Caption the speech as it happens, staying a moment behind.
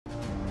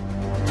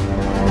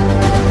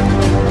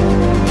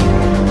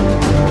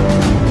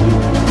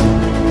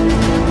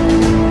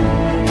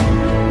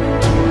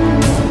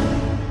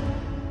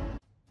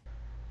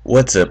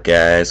What's up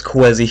guys,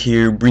 Qehzy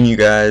here, bringing you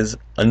guys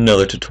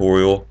another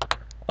tutorial.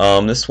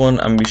 This one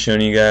I'm going to be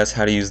showing you guys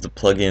how to use the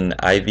plugin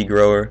Ivy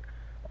Grower.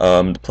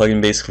 The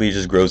plugin basically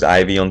just grows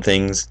ivy on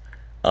things.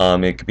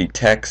 It could be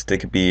text, it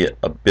could be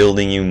a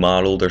building you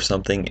modeled or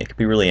something, it could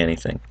be really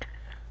anything.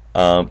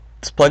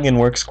 This plugin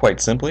works quite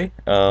simply.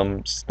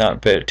 It's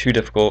not too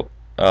difficult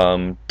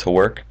to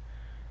work.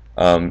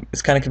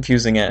 It's kind of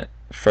confusing at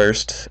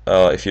first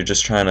if you're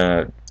just trying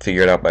to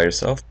figure it out by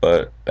yourself,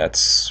 but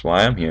that's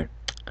why I'm here.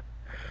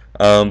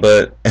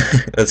 But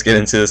let's get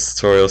into this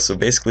tutorial. So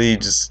basically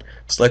just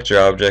select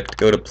your object,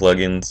 go to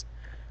plugins,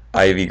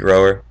 Ivy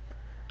Grower,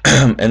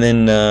 and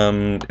then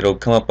it'll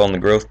come up on the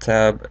growth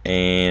tab,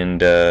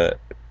 and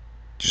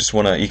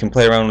you can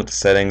play around with the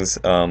settings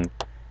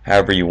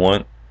however you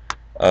want.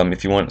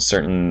 If you want a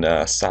certain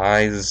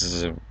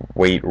size,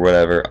 weight, or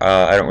whatever,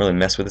 I don't really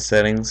mess with the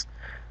settings.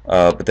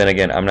 But then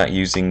again, I'm not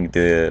using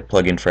the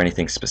plugin for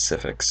anything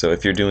specific. So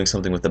if you're doing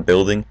something with a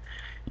building,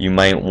 you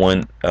might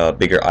want a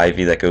bigger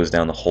ivy that goes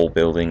down the whole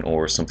building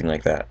or something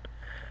like that.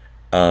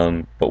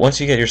 But once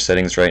you get your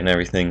settings right and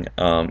everything,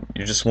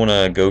 you just want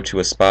to go to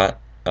a spot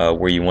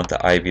where you want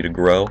the ivy to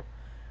grow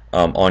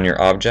on your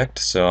object.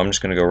 So I'm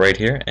just going to go right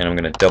here and I'm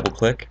going to double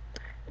click,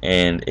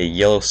 and a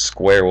yellow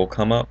square will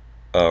come up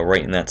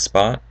right in that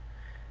spot.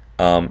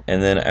 And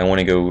then I want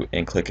to go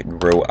and click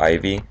Grow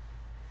Ivy,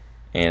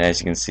 and as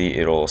you can see,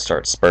 it'll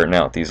start spurting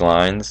out these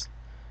lines.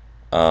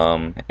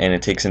 And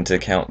it takes into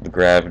account the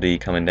gravity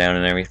coming down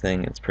and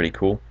everything. It's pretty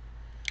cool.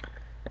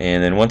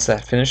 And then once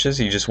that finishes,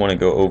 you just want to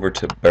go over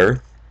to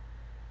birth,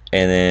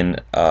 and then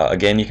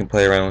again you can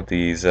play around with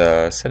these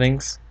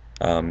settings,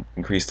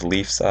 increase the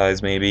leaf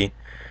size maybe,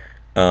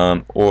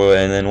 and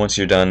then once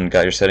you're done,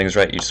 got your settings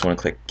right, you just want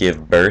to click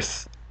give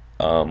birth,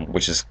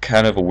 which is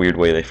kind of a weird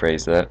way they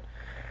phrase that,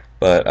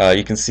 but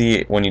you can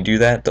see when you do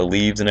that, the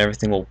leaves and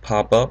everything will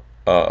pop up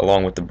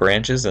along with the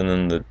branches, and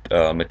then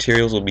the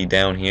materials will be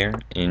down here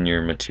in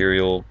your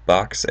material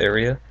box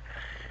area.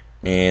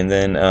 And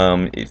then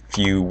if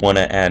you want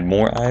to add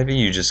more ivy,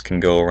 you just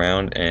can go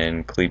around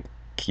and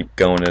keep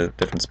going to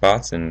different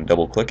spots and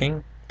double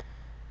clicking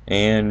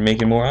and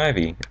making more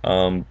ivy.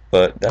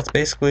 But that's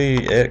basically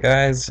it,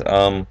 guys.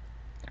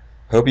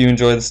 Hope you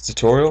enjoy this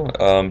tutorial.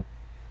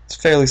 It's a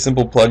fairly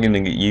simple plugin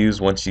to get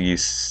used once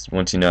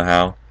you know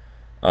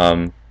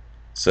how.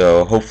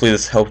 So hopefully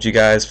this helped you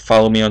guys.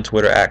 Follow me on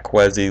Twitter at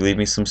Qehzy. Leave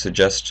me some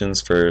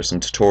suggestions for some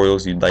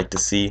tutorials you'd like to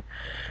see,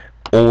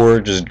 or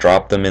just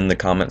drop them in the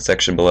comment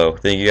section below.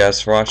 Thank you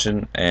guys for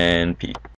watching, and peace.